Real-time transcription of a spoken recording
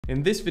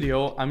In this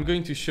video, I'm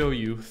going to show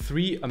you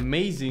 3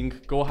 amazing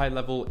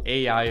GoHighLevel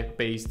AI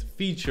based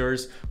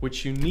features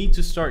which you need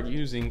to start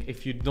using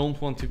if you don't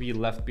want to be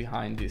left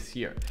behind this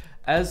year.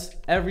 As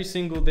every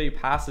single day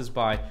passes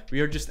by, we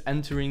are just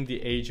entering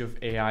the age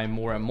of AI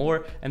more and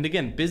more. And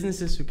again,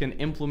 businesses who can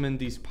implement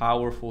these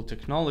powerful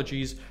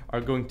technologies are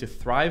going to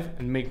thrive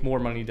and make more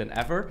money than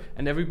ever.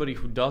 And everybody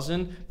who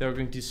doesn't, they're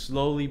going to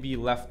slowly be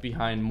left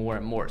behind more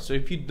and more. So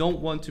if you don't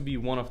want to be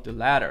one of the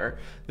latter,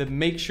 then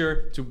make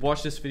sure to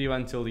watch this video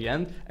until the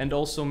end. And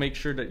also make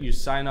sure that you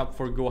sign up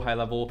for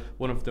GoHighLevel,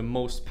 one of the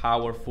most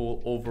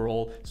powerful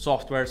overall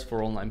softwares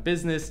for online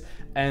business.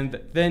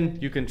 And then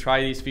you can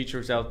try these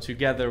features out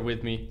together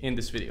with me in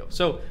this video.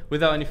 So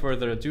without any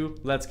further ado,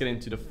 let's get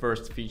into the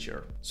first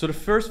feature. So the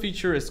first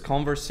feature is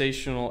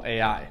conversational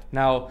AI.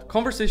 Now,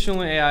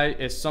 conversational AI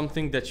is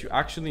something that you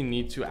actually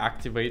need to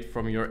activate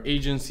from your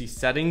agency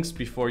settings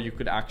before you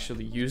could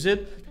actually use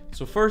it.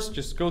 So first,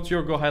 just go to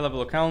your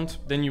GoHighLevel account,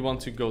 then you want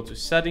to go to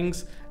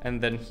settings, and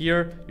then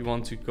here you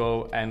want to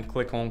go and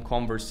click on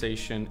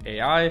Conversation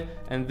AI,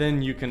 and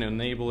then you can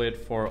enable it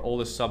for all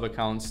the sub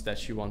accounts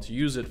that you want to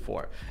use it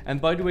for. And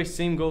by the way,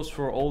 same goes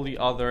for all the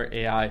other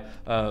AI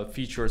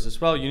features as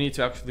well. You need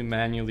to actually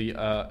manually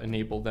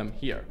enable them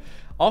here.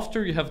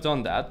 After you have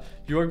done that,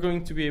 you are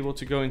going to be able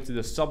to go into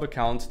the sub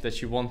account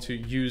that you want to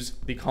use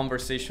the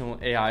conversational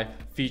AI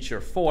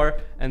feature for,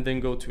 and then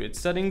go to its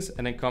settings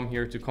and then come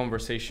here to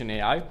conversation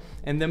AI.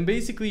 And then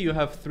basically you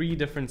have 3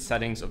 different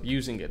settings of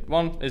using it.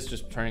 One is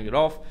just turning it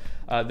off.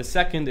 The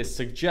second is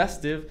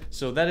suggestive.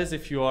 So that is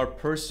if you are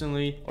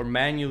personally or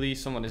manually,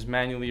 someone is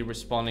manually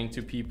responding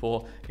to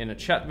people in a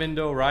chat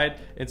window, right?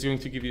 It's going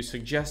to give you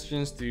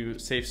suggestions to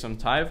save some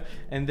time.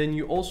 And then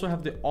you also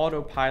have the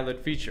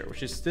autopilot feature,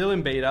 which is still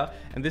in beta.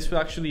 And this will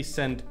actually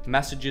send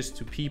messages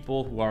to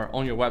people who are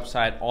on your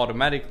website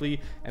automatically.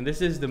 And this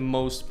is the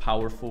most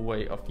powerful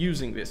way of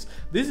using this.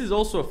 This is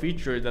also a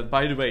feature that,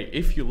 by the way,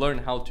 if you learn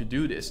how to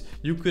do this,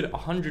 you could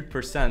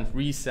 100%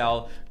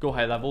 resell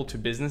GoHighLevel to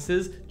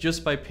businesses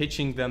just by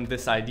pitching them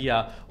this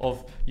idea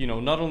of,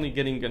 not only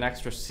getting an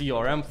extra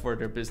CRM for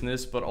their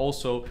business, but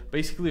also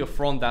basically a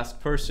front desk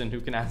person who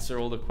can answer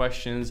all the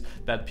questions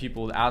that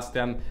people ask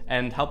them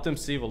and help them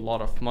save a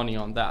lot of money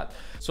on that.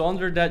 So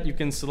under that, you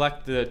can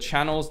select the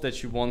channels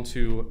that you want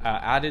to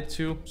add it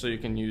to. So you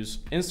can use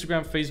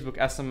Instagram, Facebook,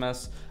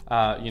 SMS,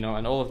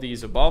 and all of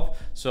these above.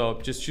 So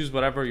just choose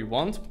whatever you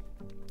want.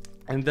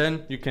 And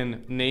then you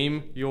can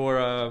name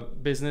your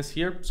business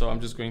here. So I'm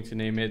just going to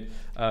name it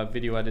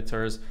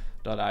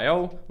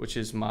videoeditors.io, which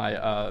is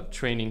my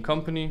training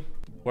company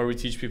where we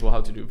teach people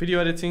how to do video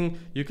editing.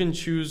 You can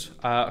choose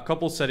a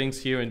couple settings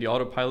here in the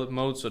autopilot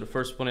mode. So the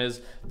first one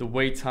is the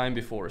wait time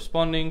before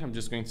responding. I'm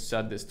just going to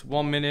set this to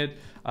 1 minute.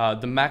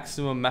 The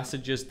maximum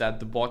messages that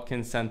the bot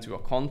can send to a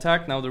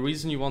contact. Now, the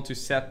reason you want to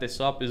set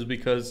this up is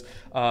because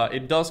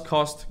it does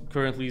cost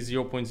currently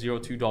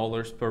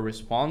 $0.02 per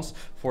response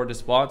for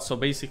this bot. So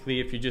basically,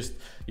 if you just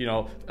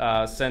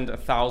send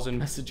 1,000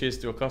 messages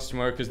to a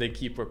customer because they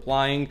keep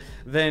replying,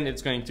 then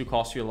it's going to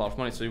cost you a lot of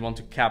money. So you want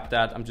to cap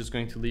that. I'm just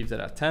going to leave that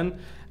at 10.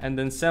 And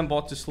then send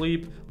bot to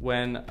sleep.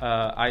 When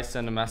I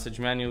send a message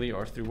manually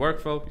or through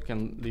workflow, you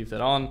can leave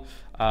that on,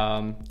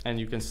 and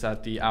you can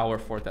set the hour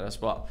for that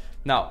as well.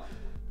 Now,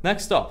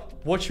 next up,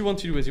 what you want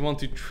to do is you want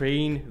to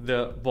train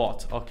the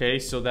bot, okay,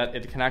 so that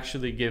it can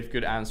actually give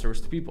good answers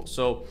to people.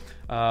 So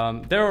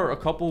there are a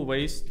couple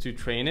ways to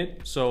train it.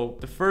 So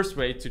the first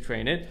way to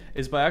train it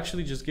is by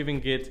actually just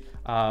giving it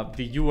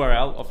the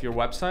URL of your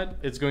website.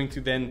 It's going to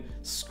then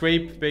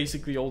scrape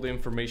basically all the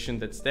information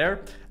that's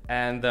there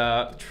and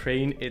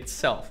train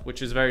itself,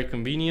 which is very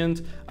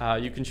convenient.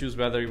 You can choose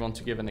whether you want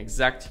to give an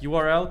exact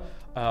URL,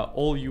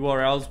 all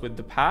URLs with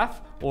the path,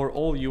 or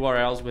all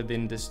URLs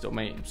within this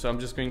domain. So I'm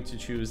just going to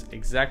choose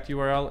exact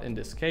URL in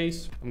this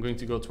case. I'm going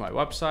to go to my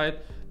website,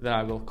 then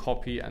I will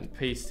copy and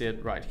paste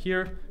it right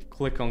here,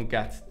 click on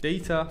get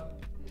data.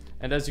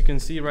 And as you can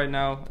see right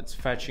now, it's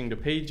fetching the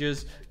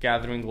pages,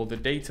 gathering all the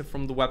data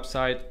from the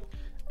website.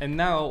 And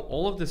now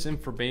all of this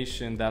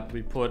information that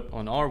we put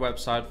on our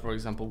website, for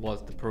example,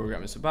 what the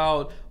program is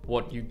about,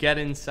 what you get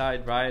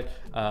inside, right?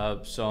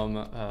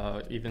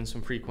 Even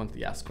some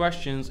frequently asked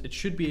questions. It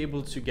should be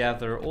able to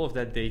gather all of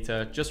that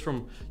data just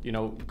from,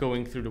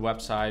 going through the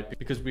website,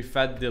 because we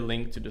fed the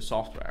link to the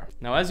software.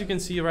 Now, as you can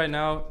see right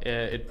now,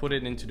 it put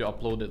it into the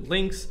uploaded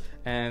links,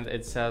 and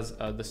it says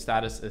the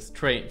status is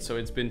trained. So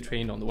it's been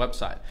trained on the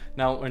website.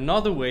 Now,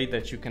 another way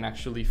that you can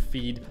actually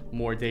feed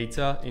more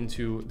data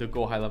into the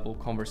GoHighLevel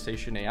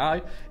Conversation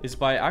AI is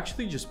by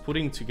actually just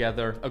putting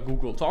together a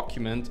Google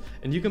document,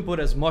 and you can put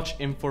as much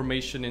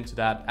information into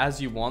that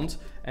as you want.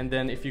 And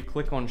then if you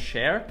click on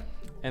share,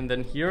 and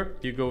then here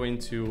you go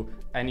into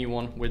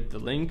anyone with the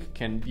link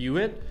can view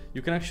it,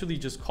 you can actually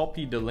just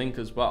copy the link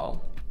as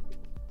well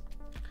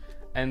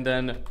and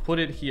then put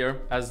it here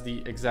as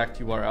the exact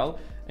URL.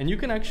 And you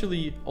can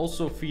actually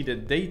also feed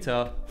it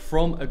data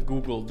from a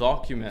Google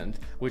document,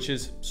 which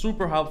is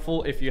super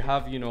helpful if you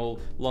have,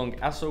 long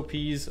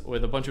SOPs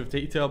with a bunch of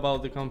data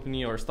about the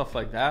company or stuff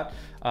like that.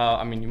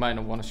 I mean, you might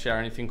not want to share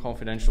anything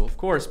confidential, of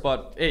course,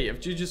 but hey,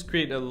 if you just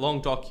create a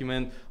long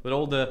document with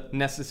all the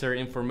necessary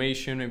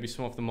information, maybe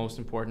some of the most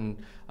important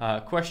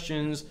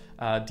questions,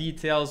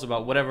 details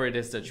about whatever it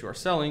is that you are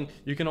selling,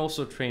 you can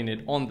also train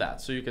it on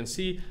that. So you can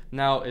see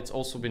now it's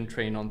also been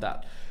trained on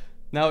that.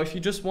 Now, if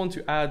you just want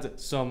to add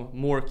some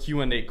more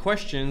Q&A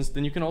questions,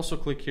 then you can also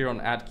click here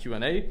on Add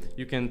Q&A.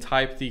 You can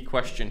type the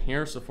question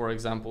here. So for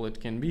example,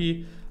 it can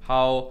be,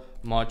 how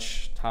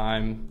much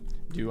time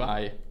do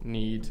I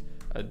need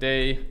a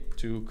day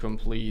to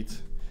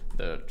complete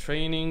the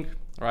training,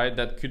 right?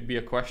 That could be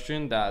a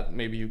question that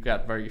maybe you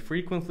get very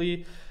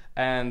frequently.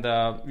 And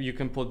you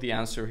can put the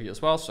answer here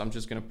as well. So I'm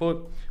just gonna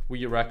put,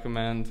 we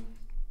recommend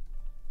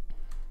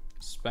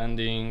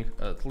spending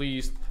at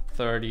least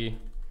 30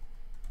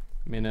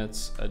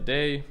 minutes a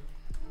day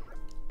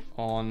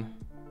on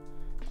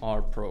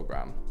our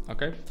program.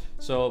 Okay,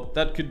 so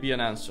that could be an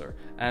answer.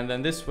 And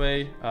then this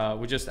way,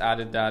 we just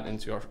added that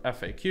into our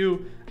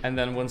FAQ. And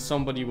then when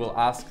somebody will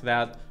ask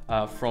that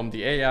from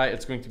the AI,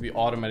 it's going to be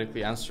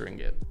automatically answering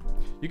it.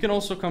 You can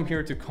also come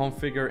here to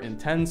configure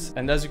intents.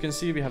 And as you can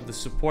see, we have the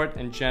support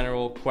and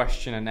general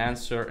question and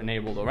answer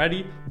enabled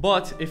already.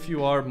 But if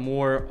you are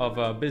more of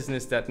a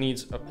business that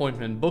needs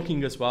appointment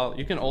booking as well,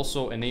 you can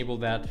also enable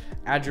that,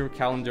 add your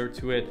calendar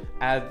to it,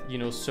 add,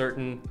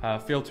 certain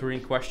filtering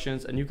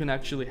questions, and you can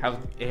actually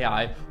have the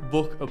AI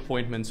book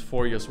appointments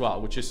for you as well,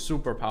 which is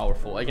super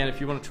powerful. Again, if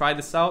you want to try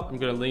this out, I'm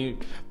going to leave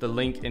the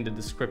link in the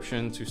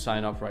description to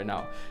sign up right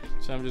now.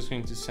 So I'm just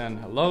going to send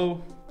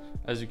hello.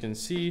 As you can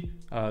see,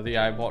 the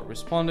AI bot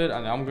responded,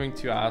 and I'm going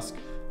to ask,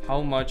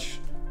 how much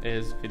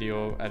is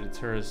video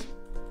editors.io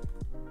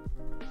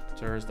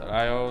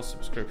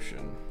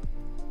subscription?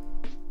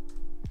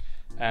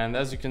 And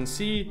as you can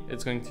see,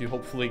 it's going to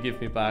hopefully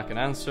give me back an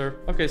answer.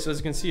 Okay, so as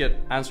you can see,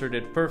 it answered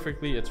it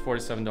perfectly. It's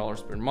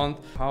 $47 per month.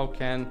 How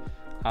can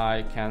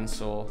I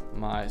cancel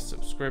my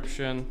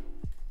subscription?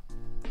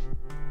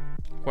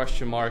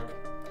 Question mark.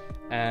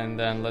 And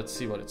then let's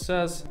see what it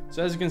says.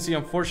 So as you can see,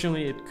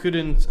 unfortunately, it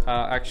couldn't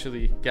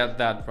actually get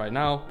that right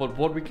now. But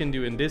what we can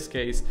do in this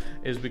case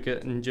is we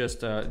can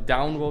just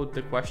download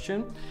the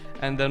question,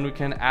 and then we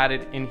can add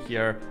it in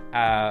here,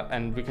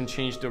 and we can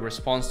change the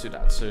response to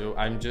that. So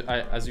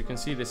as you can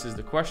see, this is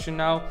the question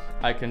now.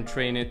 I can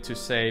train it to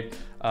say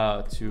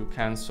to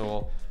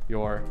cancel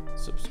your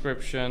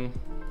subscription,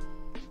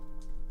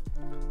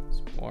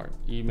 support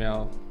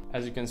email.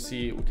 As you can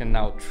see, we can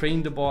now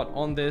train the bot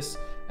on this.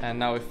 And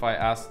now if I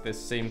ask this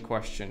same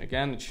question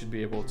again, it should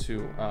be able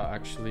to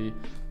actually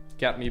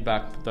get me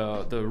back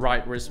the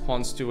right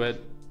response to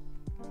it.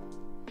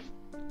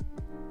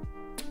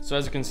 So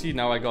as you can see,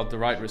 now I got the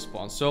right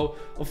response. So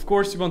of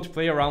course you want to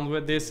play around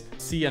with this,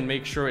 see and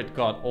make sure it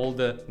got all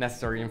the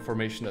necessary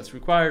information that's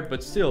required.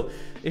 But still,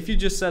 if you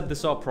just set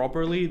this up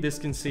properly, this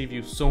can save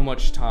you so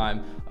much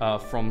time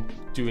from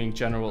doing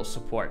general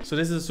support. So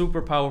this is a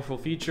super powerful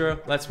feature.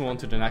 Let's move on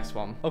to the next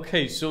one.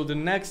 Okay, so the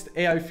next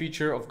AI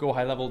feature of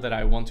GoHighLevel that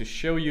I want to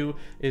show you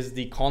is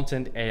the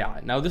content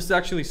AI. Now this is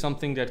actually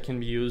something that can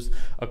be used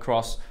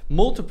across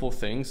multiple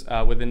things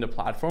within the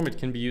platform. It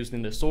can be used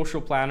in the social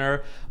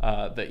planner,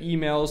 the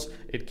emails.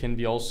 It can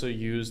be also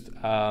used,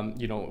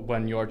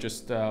 when you're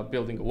just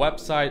building a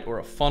website or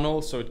a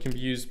funnel. So it can be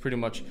used pretty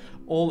much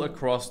all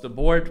across the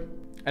board.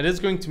 And it's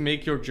going to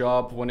make your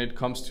job when it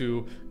comes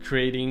to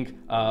creating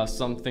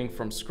something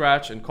from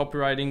scratch and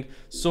copywriting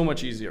so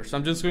much easier. So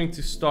I'm just going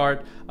to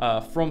start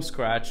from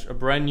scratch, a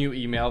brand new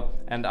email,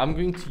 and I'm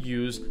going to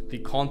use the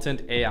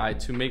content AI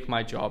to make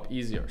my job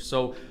easier.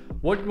 So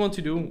what you want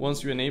to do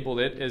once you enable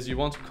it is you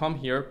want to come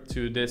here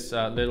to this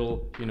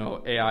little,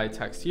 AI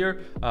text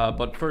here.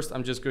 But first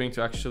I'm just going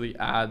to actually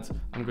add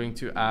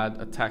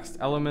a text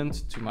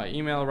element to my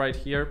email right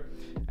here.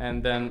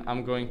 And then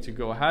I'm going to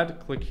go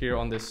ahead, click here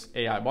on this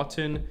AI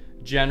button,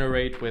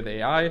 generate with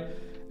AI.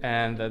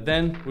 And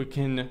then we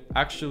can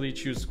actually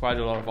choose quite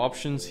a lot of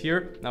options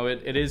here. Now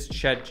it is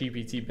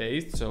ChatGPT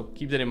based, so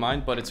keep that in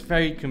mind, but it's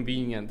very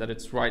convenient that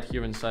it's right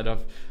here inside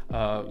of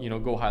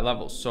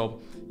GoHighLevel. So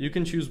you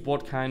can choose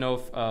what kind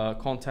of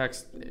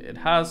context it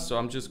has. So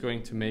I'm just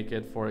going to make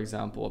it, for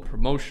example, a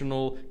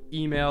promotional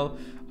email,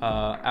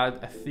 add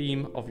a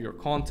theme of your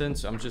content.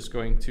 So I'm just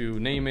going to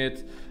name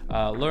it,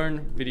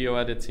 learn video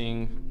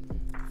editing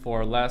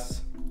for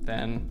less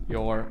than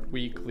your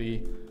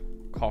weekly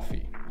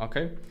coffee.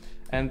 Okay.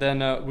 And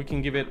then we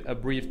can give it a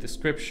brief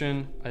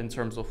description in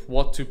terms of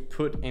what to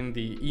put in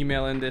the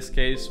email in this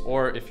case,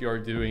 or if you're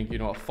doing,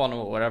 a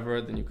funnel or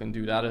whatever, then you can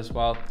do that as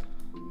well.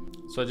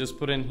 So I just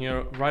put in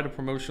here, write a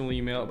promotional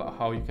email about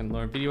how you can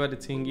learn video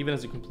editing, even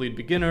as a complete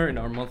beginner in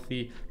our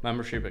monthly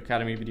membership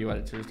academy,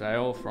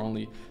 videoeditors.io, for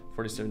only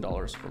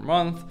 $47 per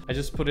month. I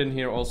just put in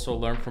here also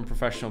learn from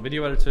professional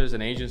video editors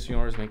and agency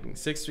owners making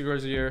 6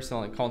 figures a year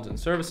selling content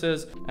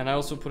services. And I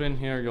also put in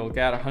here you'll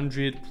get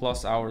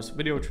 100+ hours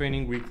video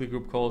training, weekly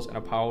group calls, and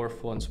a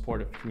powerful and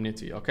supportive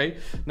community. Okay,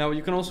 now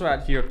you can also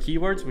add here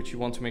keywords which you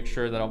want to make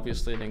sure that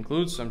obviously it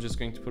includes. So I'm just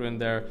going to put in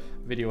there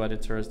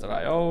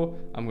videoeditors.io.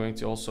 I'm going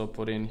to also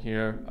put in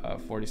here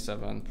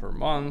 47 per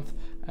month,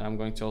 and I'm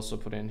going to also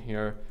put in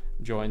here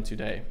join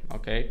today.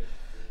 Okay,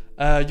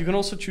 you can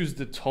also choose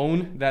the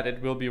tone that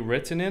it will be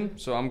written in.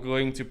 So I'm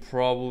going to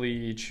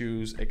probably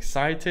choose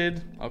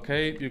excited.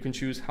 Okay, you can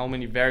choose how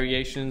many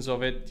variations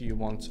of it you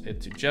want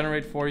it to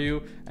generate for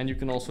you, and you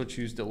can also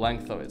choose the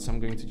length of it. So I'm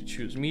going to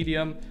choose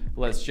medium.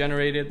 Let's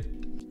generate it.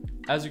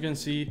 As you can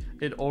see,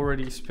 it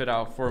already spit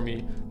out for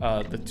me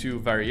the 2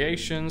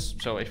 variations.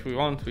 So if we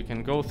want, we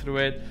can go through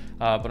it,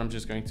 but I'm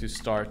just going to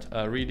start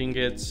reading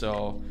it.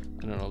 So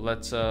I don't know,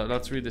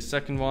 let's read the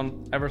second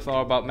one. Ever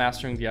thought about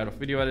mastering the art of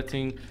video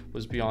editing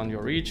was beyond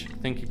your reach?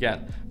 Think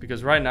again,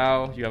 because right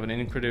now you have an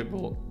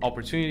incredible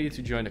opportunity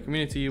to join a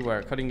community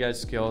where cutting edge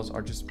skills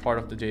are just part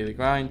of the daily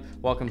grind.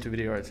 Welcome to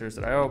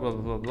videoeditors.io, blah,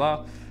 blah, blah,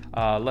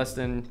 blah. Less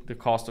than the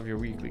cost of your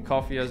weekly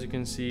coffee, as you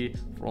can see,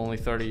 for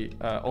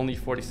only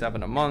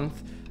 47 a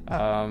month.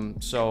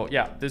 So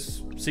yeah,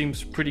 this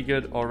seems pretty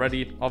good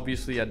already.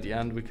 Obviously at the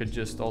end, we could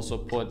just also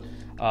put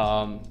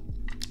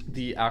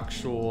the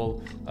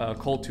actual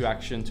call to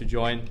action to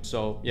join.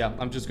 So yeah,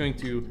 I'm just going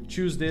to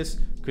choose this,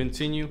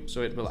 continue,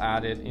 so it will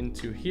add it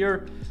into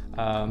here.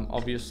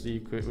 Obviously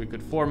we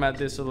could format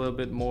this a little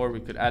bit more, we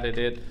could edit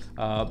it,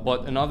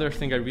 but another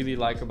thing I really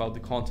like about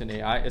the content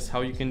AI is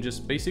how you can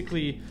just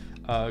basically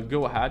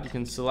go ahead, you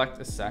can select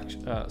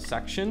a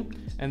section,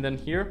 and then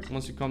here,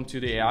 once you come to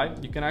the AI,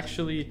 you can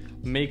actually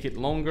make it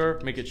longer,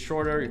 make it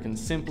shorter, you can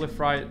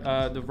simplify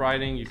the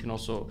writing, you can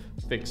also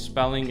fix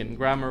spelling and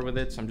grammar with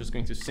it. So I'm just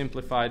going to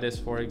simplify this,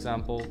 for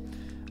example,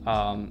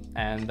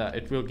 and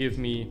it will give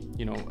me,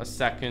 you know, a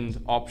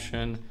second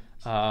option,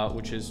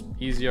 which is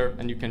easier,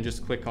 and you can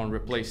just click on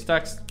replace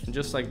text, and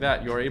just like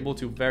that you're able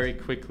to very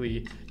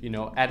quickly, you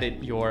know,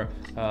 edit your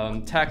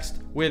text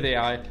with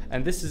AI.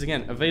 And this is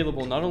again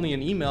available not only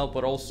in email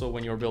but also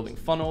when you're building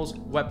funnels,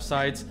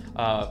 websites,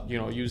 you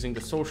know, using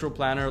the social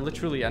planner,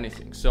 literally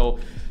anything. So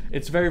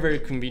it's very, very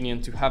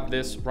convenient to have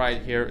this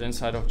right here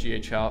inside of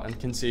GHL and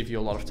can save you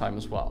a lot of time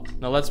as well.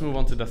 Now let's move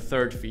on to the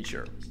third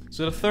feature.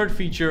 So the third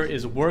feature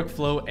is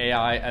workflow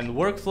AI, and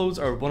workflows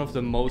are one of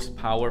the most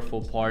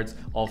powerful parts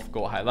of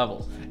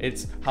GoHighLevel.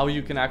 It's how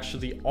you can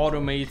actually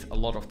automate a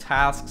lot of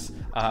tasks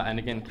and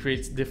again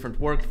create different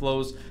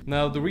workflows.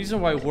 Now the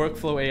reason why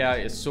workflow AI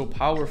is so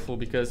powerful,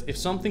 because if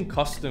something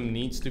custom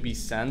needs to be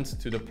sent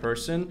to the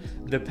person,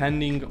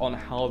 depending on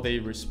how they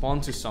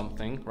respond to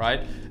something,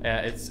 right?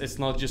 It's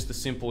not just a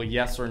simple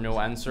yes or no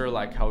answer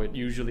like how it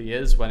usually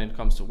is when it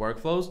comes to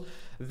workflows.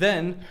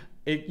 Then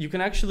you can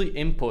actually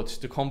input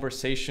the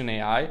conversation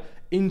AI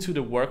into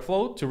the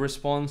workflow to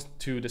respond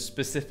to the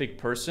specific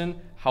person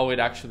how it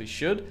actually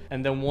should.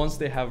 And then once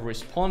they have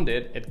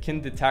responded, it can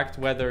detect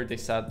whether they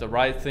said the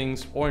right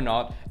things or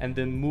not, and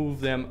then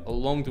move them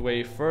along the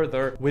way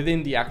further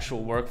within the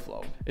actual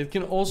workflow. It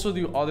can also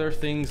do other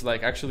things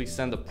like actually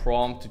send a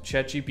prompt to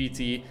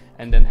ChatGPT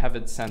and then have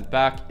it sent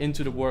back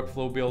into the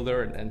workflow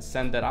builder and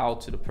send that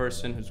out to the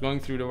person who's going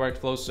through the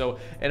workflow. So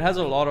it has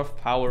a lot of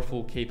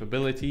powerful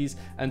capabilities.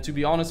 And to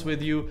be honest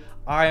with you,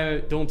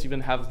 I don't even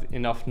have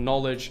enough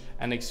knowledge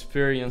and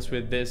experience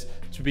with this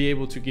to be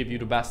able to give you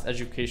the best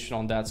education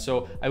on that.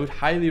 So I would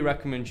highly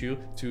recommend you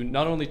to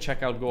not only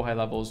check out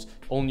GoHighLevel's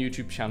own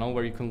YouTube channel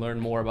where you can learn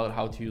more about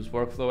how to use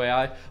workflow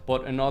AI,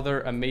 but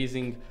another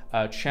amazing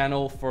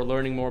channel for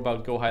learning more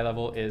about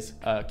GoHighLevel is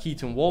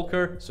Keaton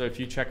Walker. So if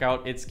you check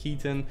out It's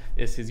Keaton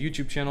is his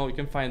YouTube channel, you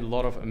can find a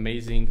lot of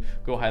amazing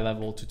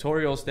GoHighLevel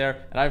tutorials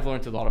there, and I've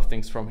learned a lot of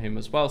things from him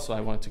as well, so I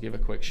wanted to give a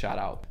quick shout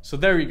out. So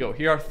there you go,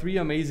 here are 3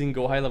 amazing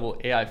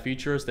GoHighLevel AI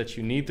features that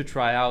you need to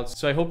try out.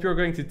 So I hope you're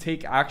going to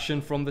take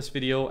action from this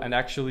video and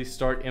actually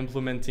start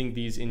implementing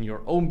these in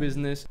your own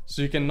business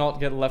so you can not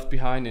get left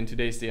behind in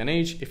today's day and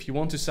age. If you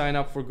want to sign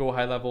up for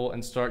GoHighLevel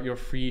and start your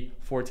free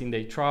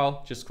 14-day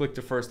trial, just click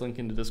the first link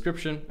in the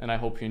description, and I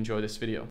hope you enjoy this video.